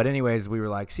 But anyways, we were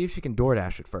like, see if she can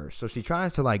DoorDash it first. So she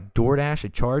tries to like DoorDash a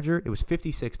charger. It was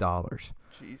 $56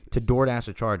 Jesus. to DoorDash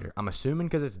a charger. I'm assuming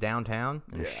because it's downtown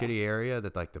in a Yeah. shitty area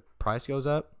that like the price goes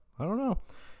up. I don't know.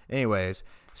 Anyways,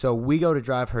 so we go to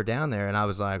drive her down there, and I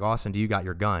was like, Austin, do you got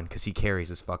your gun? Because he carries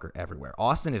this fucker everywhere.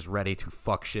 Austin is ready to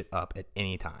fuck shit up at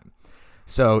any time.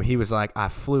 So he was like, I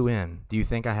flew in. Do you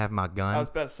think I have my gun? I was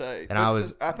about to say. And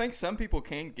I think some people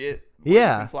can get where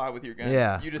Yeah. you can fly with your gun.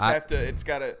 Yeah. You just have to, it's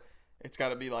got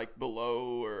to be like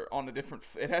below or on a different,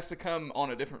 it has to come on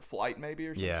a different flight maybe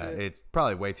or some Yeah, shit. it's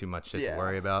probably way too much shit Yeah. to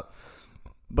worry about.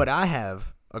 But I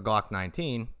have a Glock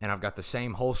 19, and I've got the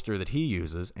same holster that he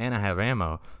uses, and I have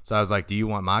ammo. So I was like, do you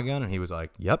want my gun? And he was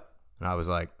like, yep. And I was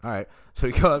like, all right. So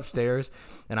we go upstairs,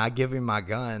 and I give him my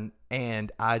gun,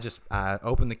 and I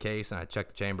open the case, and I check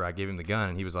the chamber. I give him the gun,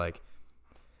 and he was like,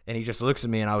 and he just looks at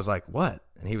me, and I was like, what?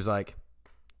 And he was like,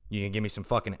 you gonna give me some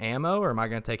fucking ammo, or am I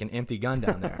gonna take an empty gun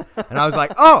down there? And I was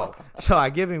like, oh. So I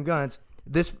give him guns.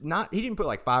 He didn't put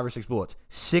like 5 or 6 bullets.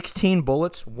 16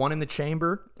 bullets, one in the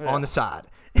chamber, on the side.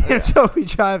 And so we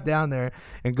drive down there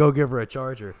and go give her a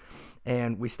charger.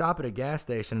 And we stop at a gas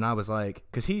station, and I was like,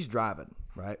 because he's driving,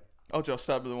 right? Oh, y'all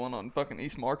stopped at the one on fucking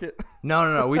East Market?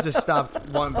 No. We just stopped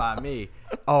one by me.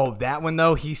 Oh, that one,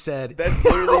 though, he said. That's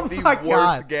literally Oh my the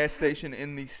worst God. gas station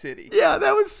in the city. Yeah,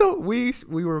 that was so. We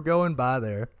were going by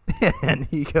there, and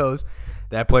he goes,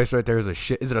 that place right there is a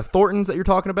shit. Is it a Thornton's that you're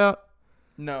talking about?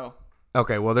 No.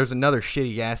 Okay, well, there's another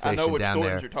shitty gas I station know which down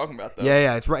Thorntons there. you're talking about, though.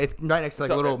 Yeah, it's right next to like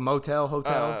So, a little motel,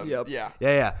 hotel. Yep. Yeah.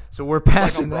 Yeah. So we're Like on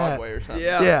passing that. Broadway or something.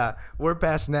 Yeah. Yeah, we're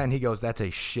passing that, and he goes, that's a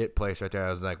shit place right there.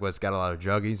 I was like, well, it's got a lot of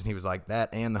druggies, and he was like, that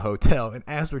and the hotel. And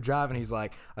as we're driving, he's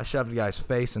like, I shoved the guy's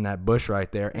face in that bush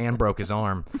right there and broke his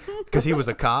arm because he was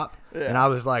a cop. Yeah. And I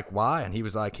was like, why? And he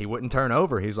was like, he wouldn't turn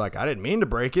over. He's like, I didn't mean to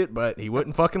break it, but he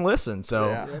wouldn't fucking listen. So,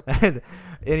 Yeah. and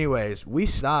anyways, we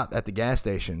stopped at the gas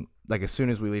station. Like, as soon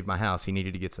as we leave my house, he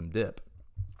needed to get some dip.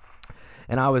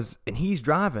 And he's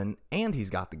driving, and he's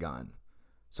got the gun.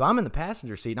 So I'm in the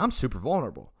passenger seat, and I'm super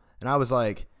vulnerable. And I was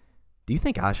like, do you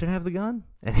think I should have the gun?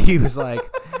 And he was like,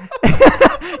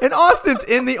 and Austin's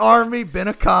in the Army, been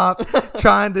a cop,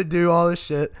 trying to do all this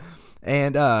shit.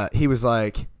 And he was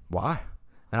like, why?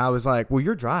 And I was like, well,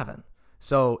 you're driving.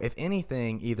 So if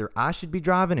anything, either I should be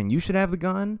driving and you should have the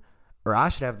gun, or I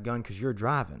should have the gun because you're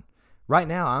driving. Right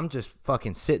now, I'm just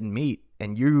fucking sitting meat,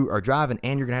 and you are driving,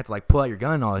 and you're going to have to like pull out your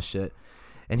gun and all this shit.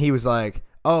 And he was like,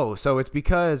 oh, so it's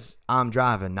because I'm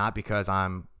driving, not because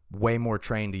I'm way more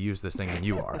trained to use this thing than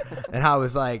you are. And I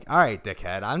was like, all right,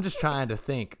 dickhead, I'm just trying to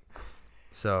think.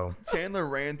 So, Chandler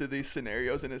ran through these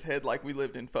scenarios in his head like we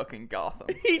lived in fucking Gotham.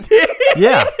 He did.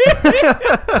 yeah.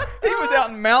 He was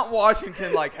out in Mount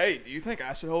Washington like, hey, do you think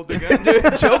I should hold the gun?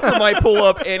 Dude, Joker might pull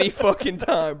up any fucking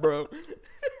time, bro.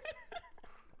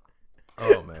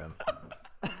 Oh, man.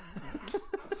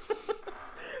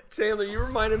 Chandler, you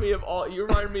reminded me of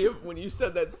when you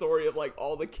said that story of like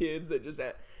all the kids that just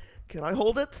had. Can I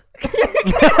hold it? Can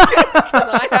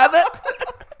I have it?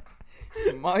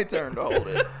 It's my turn to hold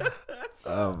it.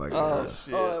 Oh my Oh god.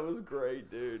 shit. Oh, that was great,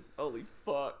 dude. Holy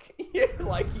fuck. Yeah,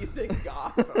 like he's in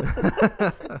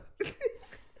Gotham.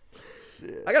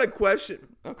 Shit. I got a question.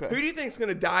 Okay. Who do you think's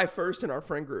gonna die first in our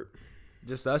friend group?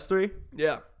 Just us three?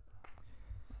 Yeah.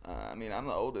 I mean, I'm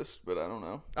the oldest, but I don't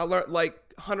know. I learned, like,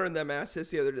 Hunter and them asked this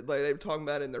the other day. Like, they were talking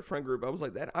about it in their friend group. I was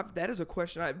like, that is a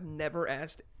question I've never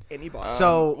asked anybody.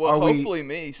 So, well, are we- hopefully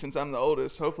me, since I'm the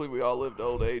oldest. Hopefully we all live to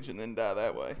old age and then die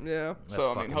that way. Yeah. So I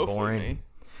mean, fucking hopefully boring. me.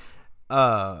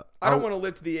 I don't want to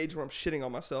live to the age where I'm shitting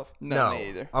on myself. No, me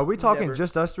either. Are we talking Never.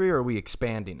 just us three, or are we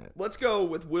expanding it? Let's go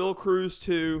with Will Cruz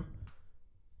to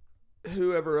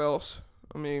whoever else.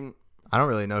 I mean, I don't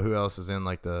really know who else is in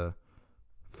like the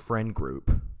friend group.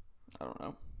 I don't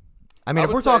know. I mean, if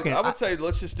would we're say- talking, I would say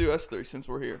let's just do us three since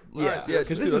we're here. Let's Yeah, just do yeah, us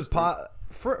because three.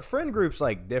 this is friend groups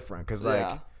like different. Because like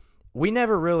Yeah. we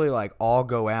never really like all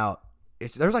go out.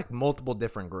 There's like multiple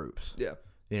different groups. yeah.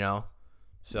 You know.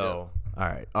 So all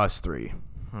right, us three.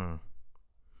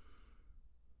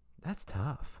 That's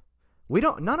tough.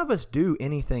 None of us do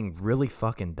anything really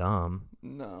fucking dumb.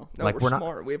 No. No, Like, we're we're not-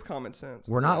 smart. We have common sense.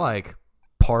 We're not Yeah. like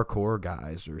parkour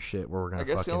guys or shit where we're gonna I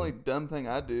guess fucking the only dumb thing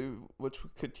I do, which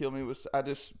could kill me, was I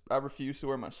refuse to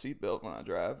wear my seatbelt when I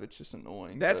drive. It's just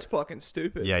annoying. That's but, fucking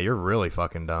stupid. Yeah, you're really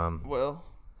fucking dumb. well,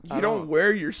 You don't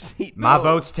wear your seatbelt. My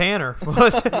vote's Tanner.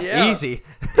 Yeah. Easy.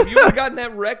 If you would have gotten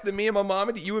that wreck that me and my mom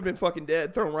did, you would have been fucking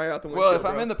dead, thrown right out the window. Well, if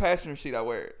I'm bro. in the passenger seat, I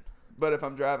wear it. But if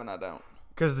I'm driving, I don't.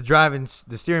 Because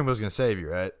the steering wheel's gonna save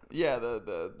you, right? Yeah,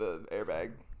 the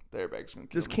airbag. The airbag's gonna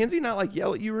kill Does me. Kenzie not like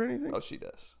yell at you or anything? Oh, she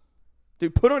does.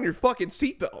 Dude, put on your fucking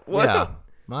seatbelt. What? Yeah.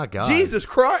 My God. Jesus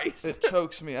Christ. It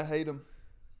chokes me. I hate them.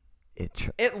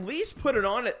 At least put it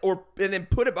on it, and then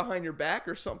put it behind your back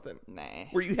or something, Nah.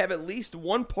 where you have at least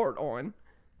one part on.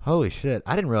 Holy shit!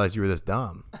 I didn't realize you were this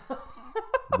dumb.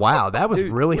 Wow, that was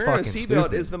Dude, really wearing fucking a seatbelt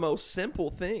stupid. is the most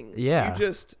simple thing. Yeah.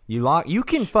 You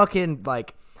can fucking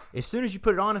like as soon as you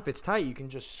put it on, if it's tight, you can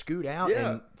just scoot out Yeah.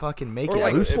 and fucking make Or it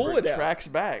like loose. pull it out. retracts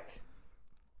back.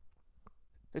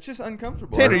 It's just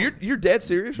uncomfortable. Tanner, you're dead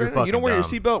serious You're right now. You don't fucking wear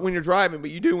dumb. your seatbelt when you're driving,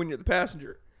 but you do when you're the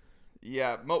passenger.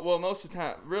 Yeah, well, most of the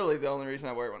time, really, the only reason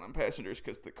I wear it when I'm passenger is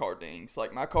because the car dings.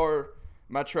 Like, my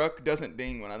truck doesn't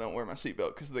ding when I don't wear my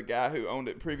seatbelt because the guy who owned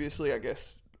it previously, I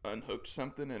guess, unhooked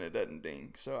something and it doesn't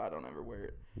ding, so I don't ever wear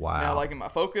it. Wow. Now, like in my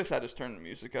Focus, I just turn the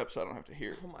music up so I don't have to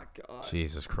hear it. Oh my god.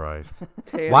 Jesus Christ.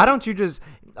 Tanner. Why don't you just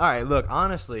all right, look,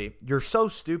 honestly, you're so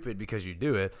stupid because you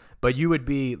do it, but you would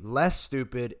be less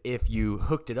stupid if you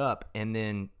hooked it up and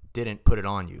then didn't put it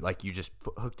on you. Like you just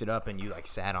hooked it up and you like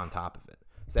sat on top of it.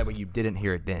 So that way you didn't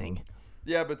hear it ding.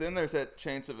 Yeah, but then there's that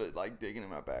chance of it, like, digging in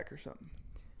my back or something.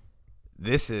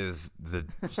 This is the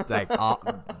just like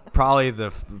probably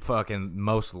the fucking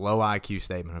most low IQ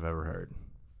statement I've ever heard.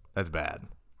 That's bad.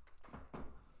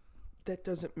 That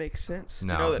doesn't make sense.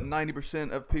 No. You know that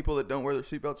 90% of people that don't wear their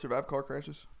seatbelt survive car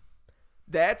crashes?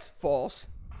 That's false.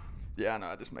 Yeah, I know.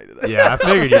 I just made it up. Yeah, I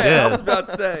figured you I was did. about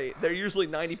to say they're usually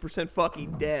 90%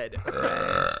 fucking dead.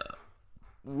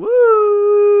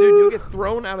 Woo! Dude, you'll get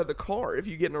thrown out of the car if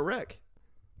you get in a wreck.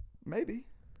 Maybe.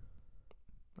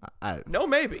 No,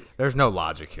 maybe. There's no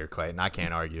logic here, Clayton. I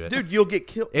can't argue it. Dude, you'll get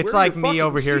killed. It's Wear like your me fucking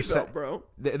over here seatbelt, bro.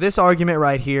 This argument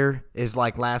right here is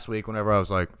like last week whenever I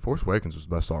was like, Force Awakens is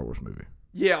the best Star Wars movie.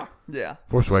 Yeah. Yeah.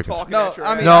 Force Awakens. Talking No, at your I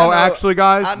mean, ass. No, I know- actually,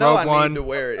 guys, I know Rogue I One- need to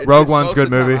wear it. It's Rogue just One's most good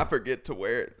of the time movie. I forget to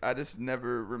wear it. I just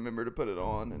never remember to put it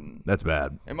on, and That's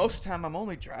bad. most of the time I'm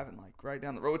only driving like right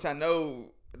down the road, which I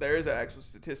know there is an actual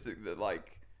statistic that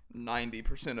like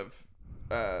 90%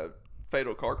 of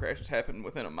fatal car crashes happen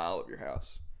within a mile of your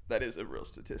house. That is a real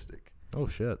statistic. Oh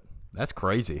shit, that's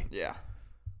crazy. Yeah.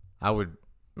 I would.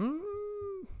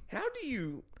 How do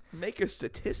you make a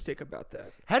statistic about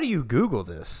that? How do you Google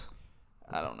this?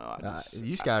 I don't know. I just,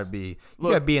 You just gotta be. Look,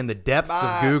 you gotta be in the depths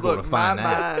of Google to find my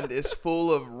that. mind is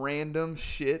full of random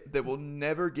shit that will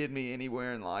never get me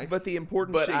anywhere in life. But the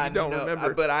important but shit I you don't know,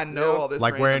 remember. But I know Yeah. all this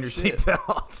Like random wearing your shit.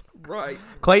 seatbelt. Right.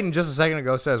 Clayton just a second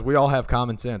ago says we all have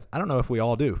common sense. I don't know if we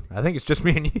all do. I think it's just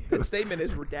me and you. That statement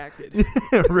is redacted.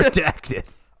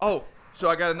 Redacted. Oh, so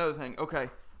I got another thing. Okay.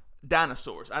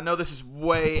 Dinosaurs. I know this is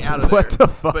way out of What there. the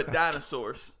fuck? But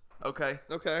dinosaurs. Okay.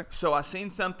 Okay. So I seen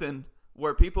something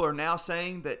where people are now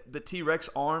saying that the T-Rex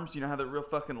arms, you know how they're real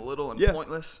fucking little and Yeah.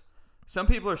 pointless? Some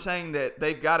people are saying that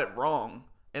they've got it wrong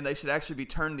and they should actually be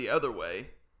turned the other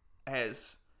way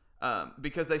as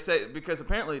because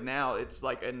apparently now it's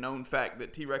like a known fact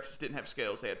that T-Rexes didn't have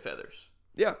scales, they had feathers.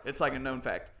 Yeah. It's like a known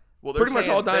fact. Well, they're Pretty much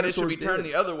saying all that it should dinosaurs be turned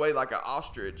did. the other way like an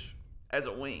ostrich as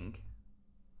a wing.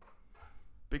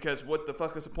 Because what the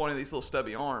fuck is the point of these little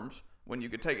stubby arms when you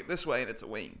could take it this way and it's a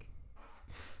wing.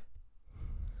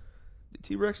 Did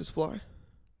T-Rexes fly?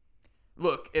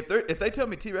 Look, if they tell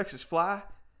me T-Rexes fly,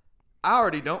 I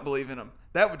already don't believe in them.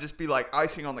 That would just be like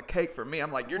icing on the cake for me.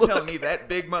 I'm like, you're telling me that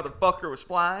big motherfucker was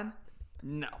flying?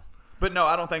 No. But no,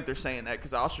 I don't think they're saying that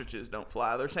because ostriches don't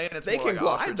fly. They're saying it's They more can like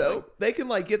glide ostrich though. wing. They can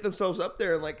like get themselves up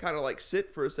there and like kind of like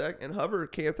sit for a sec and hover,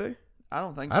 can't they? I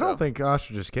don't think so. I don't think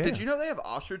ostriches can. Did you know they have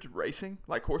ostrich racing?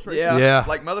 Like horse racing? Yeah. Yeah.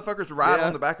 Like motherfuckers ride Yeah.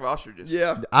 on the back of ostriches.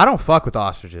 Yeah. I don't fuck with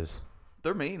ostriches.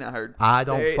 They're mean, I heard. I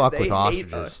don't fuck with hate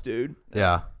ostriches. us, dude.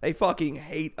 Yeah. They fucking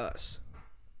hate us.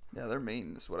 Yeah, they're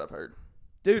mean is what I've heard.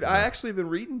 Dude, I actually been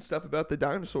reading stuff about the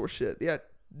dinosaur shit. Yeah,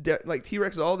 like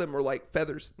T-Rex, all of them were like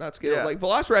feathers, not scales. Yeah. Like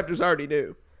Velociraptors, I already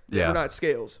knew. Yeah. They're not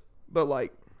scales. But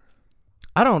like,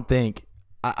 I don't think.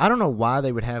 I don't know why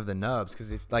they would have the nubs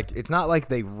because it's not like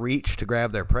they reach to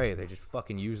grab their prey. They just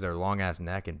fucking use their long ass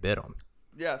neck and bit them.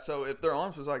 Yeah, so if their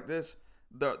arms was like this,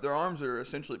 their arms are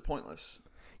essentially pointless.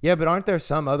 Yeah, but aren't there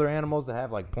some other animals that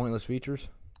have like pointless features?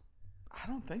 I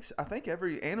don't think so. I think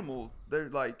every animal,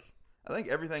 I think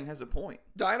everything has a point.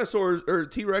 dinosaurs or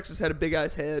T-Rexes had a big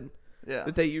ass head Yeah.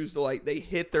 that they used to like, they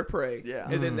hit their prey. Yeah.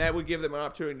 And then that would give them an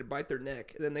opportunity to bite their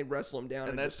neck. And then they wrestle them down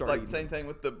and, And just that's start like the eating same thing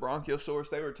with the Bronchiosaurus.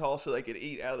 They were tall so they could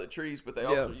eat out of the trees, but they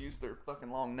also used their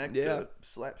fucking long neck to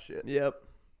slap shit. them. Yep.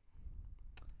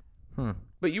 Hmm.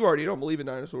 But you already don't believe in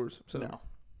dinosaurs. So No.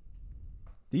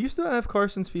 Do you still have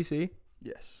Carson's PC?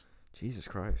 Yes. Jesus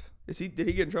Christ. Did he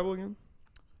get in trouble again?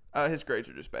 His grades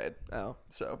are just bad. Oh.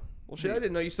 So. Well, shit, I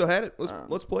didn't know you still had it.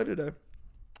 Let's play today.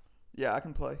 Yeah, I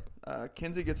can play.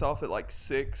 Kenzie gets off at like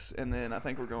 6, and then I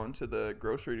think we're going to the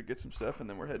grocery to get some stuff, and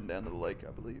then we're heading down to the lake,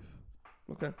 I believe.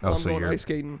 Okay. Oh, Well, I'm so going you're- ice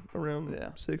skating around Yeah.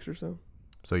 6 or so.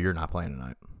 So you're not playing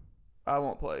tonight? I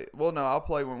won't play. Well, no, I'll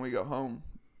play when we go home.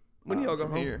 When do y'all go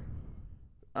from home? here.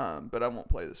 But I won't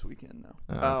play this weekend, no.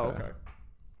 Oh, okay.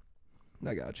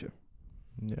 I got you.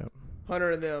 Yep.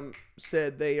 Hunter and them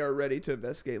said they are ready to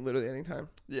investigate literally anytime.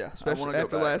 Yeah, I Especially want to go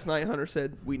after back. last night, Hunter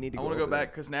said we need to I go want to go over there.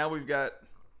 back because now we've got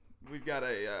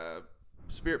a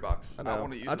spirit box. I know.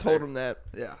 want to use I it told there. him that.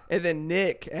 Yeah. And then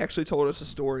Nick actually told us a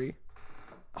story.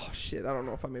 Oh, shit. I don't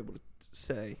know if I'm able to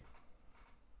say.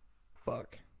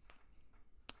 Fuck.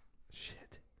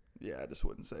 Shit. Yeah, I just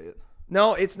wouldn't say it.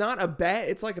 No, it's not a bad.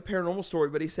 It's like a paranormal story,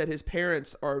 but he said his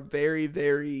parents are very,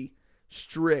 very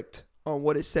strict on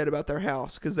what is said about their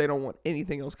house because they don't want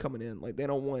anything else coming in. Like, they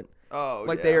don't want. Oh,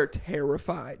 Like, yeah. they are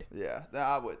terrified. Yeah,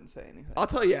 I wouldn't say anything. I'll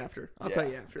tell you after. I'll tell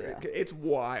Yeah, you after. yeah. It's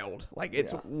wild. Like,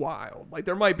 it's Yeah. wild. Like,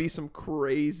 there might be some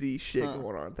crazy shit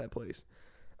going on at that place.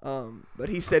 But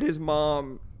he said his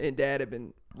mom and dad have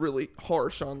been really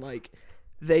harsh on, like,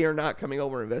 they are not coming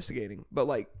over investigating. But,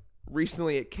 like,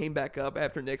 recently it came back up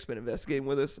after Nick's been investigating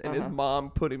with us, and his mom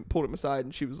pulled him aside,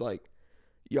 and she was like,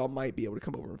 y'all might be able to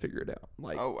come over and figure it out.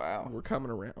 Like, Oh, wow. we're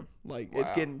coming around. Like, it's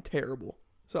Wow. getting terrible.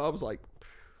 So I was like,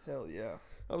 Hell yeah.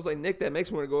 Nick, that makes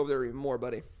me want to go over there even more,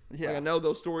 buddy. Yeah. Like, I know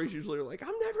those stories usually are like,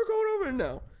 I'm never going over there.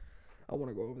 No. I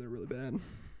want to go over there really bad.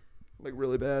 Like,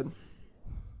 really bad.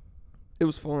 It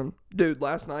was fun. Dude,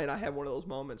 last night I had one of those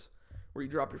moments where you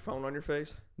drop your phone on your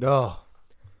face, Oh.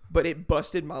 but it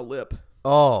busted my lip.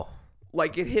 Oh.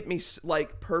 Like, it hit me,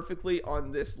 like, perfectly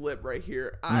on this lip right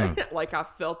here. I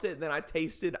felt it, and then I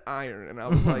tasted iron, and I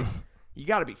was like, you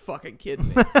got to be fucking kidding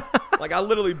me. Like, I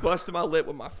literally busted my lip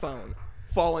with my phone,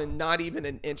 falling not even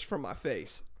an inch from my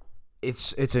face.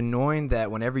 It's annoying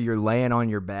that whenever you're laying on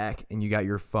your back and you got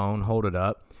your phone holded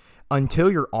up,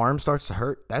 until your arm starts to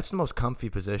hurt, that's the most comfy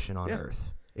position on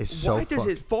earth. It's so Why does fuck-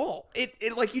 it fall?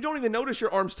 It like, you don't even notice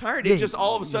your arm's tired. Yeah, It just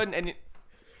all of a sudden, and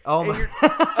Oh my you're,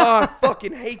 I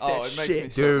fucking hate that Oh, it makes shit. me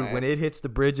so dude, mad. when it hits the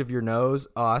bridge of your nose,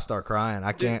 I start crying.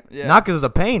 I can't. yeah. Not because of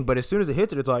the pain, but as soon as it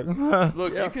hits it, it's like.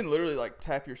 Look, Yeah. you can literally like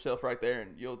tap yourself right there,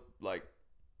 and you'll like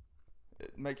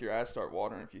make your eyes start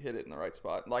watering if you hit it in the right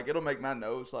spot. Like, it'll make my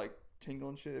nose like tingle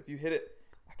and shit if you hit it.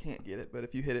 I can't get it, but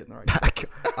if you hit it in the right spot.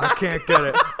 I can't get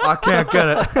it. I can't get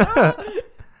it.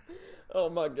 Oh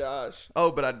my gosh.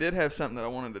 Oh, but I did have something that I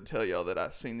wanted to tell y'all that I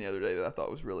seen the other day that I thought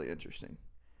was really interesting.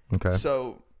 Okay.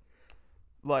 So,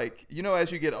 like, you know, as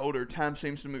you get older, time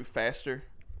seems to move faster.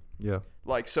 Yeah.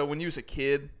 Like, so when you was a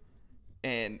kid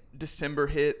and December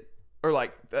hit, or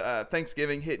like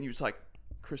Thanksgiving hit, and you was like,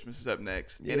 Christmas is up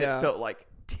next. And Yeah. it felt like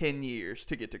 10 years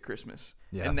to get to Christmas.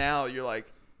 Yeah. And now you're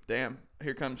like, damn,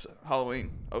 here comes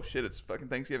Halloween. Oh shit, it's fucking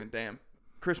Thanksgiving. Damn,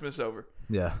 Christmas over.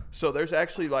 Yeah. So there's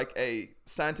actually like a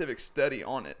scientific study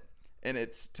on it, and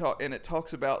it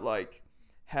talks about like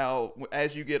how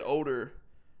as you get older,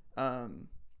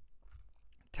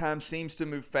 time seems to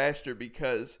move faster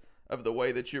because of the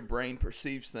way that your brain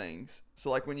perceives things. So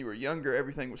like when you were younger,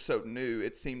 everything was so new,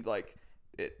 it seemed like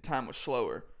time was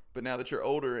slower. But now that you're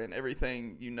older and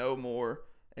everything, you know more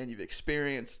and you've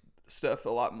experienced stuff a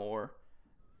lot more,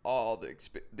 all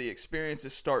the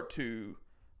experiences start to,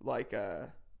 like,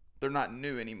 they're not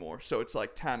new anymore. So it's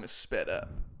like time is sped up.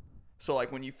 So,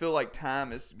 like, when you feel like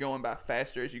time is going by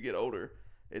faster as you get older,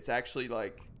 it's actually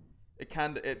like,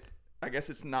 I guess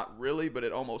it's not really, but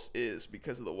it almost is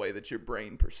because of the way that your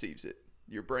brain perceives it.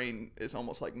 Your brain is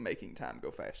almost like making time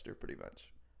go faster, pretty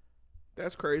much.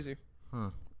 That's crazy.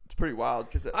 It's pretty wild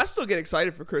because I still get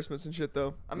excited for Christmas and shit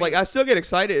though. I mean, like I still get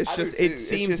excited. It's I do just too. it It's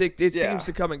seems just- it yeah. seems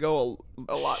to come and go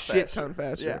a lot shit faster. ton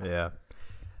faster. Yeah. Yeah.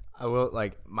 I will,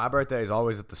 like, my birthday is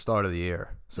always at the start of the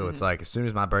year. So it's like, as soon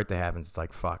as my birthday happens, it's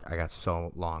like, fuck, I got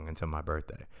so long until my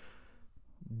birthday.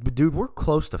 But, dude, we're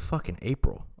close to fucking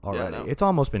April already. know. It's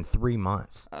almost been 3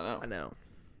 months. I know. I know.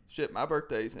 Shit, my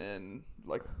birthday's in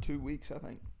like 2 weeks, I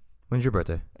think. When's your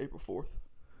birthday? April 4th.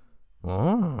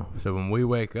 Oh, so when we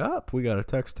wake up, we got to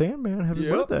text Tan Man, happy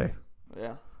Yep. birthday.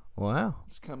 Yeah, Wow.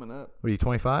 it's coming up. What are you,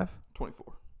 25?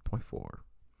 24. 24.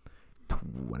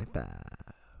 25.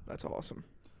 That's awesome.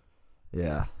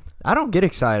 Yeah. I don't get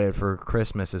excited for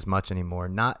Christmas as much anymore.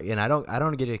 I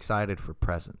don't get excited for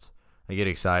presents. I get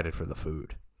excited for the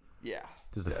food. Yeah.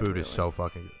 Because the food is so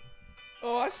fucking good.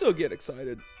 Oh, I still get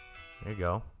excited. There you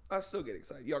go. I still get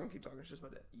excited. Y'all can keep talking. It's just my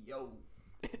dad. Yo.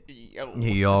 Yo.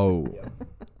 Yo.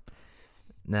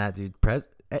 Nah, dude.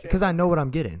 Because I know what I'm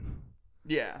getting.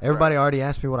 Yeah. Everybody right. already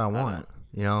asked me what I want.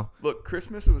 You know? Look,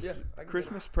 Christmas was Yeah, I get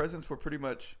Christmas presents were pretty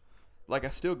much like I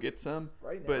still get some,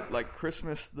 Right now. but like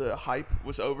Christmas, the hype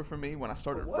was over for me when I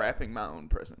started what? wrapping my own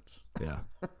presents. Yeah.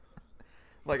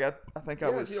 Like I think I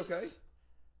Yeah, was is he okay?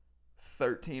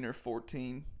 13 or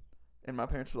 14, and my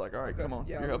parents were like, "All right, Okay. come on,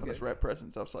 Yeah, you're I'm helping good. us wrap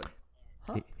presents." I was like,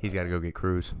 He's got to go get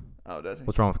Cruz. "Oh, does he?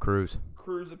 What's wrong with Cruz?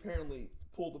 Cruz apparently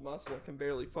pulled a muscle, can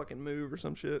barely fucking move or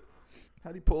some shit.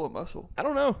 How'd he pull a muscle? I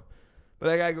don't know, but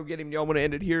I gotta go get him. Y'all want to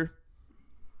end it here?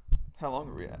 How long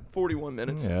are we at? 41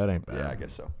 minutes. Yeah, it ain't bad. Yeah, I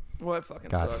guess so. Well, that fucking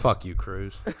God, sucks. fuck you,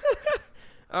 Cruz.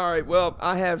 All right. Well,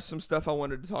 I have some stuff I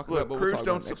wanted to talk Look, about. But Cruz we'll talk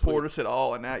don't about it next support week. us at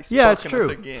all, and now he's Yeah, it's fucking true.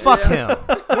 us again. Fuck him.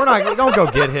 We're not. Don't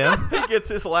go get him. He gets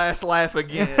his last laugh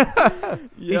again.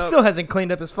 He Yep. still hasn't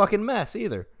cleaned up his fucking mess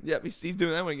either. Yep, he's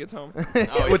doing that when he gets home. Oh,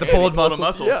 With the yeah, pulled he pulled a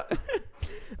muscle. Yeah.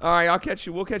 All right, I'll catch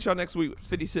you. We'll catch y'all next week.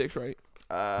 56, right?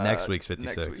 Next week's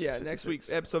 56. Yeah, next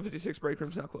week's episode 56. Break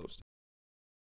room's now closed.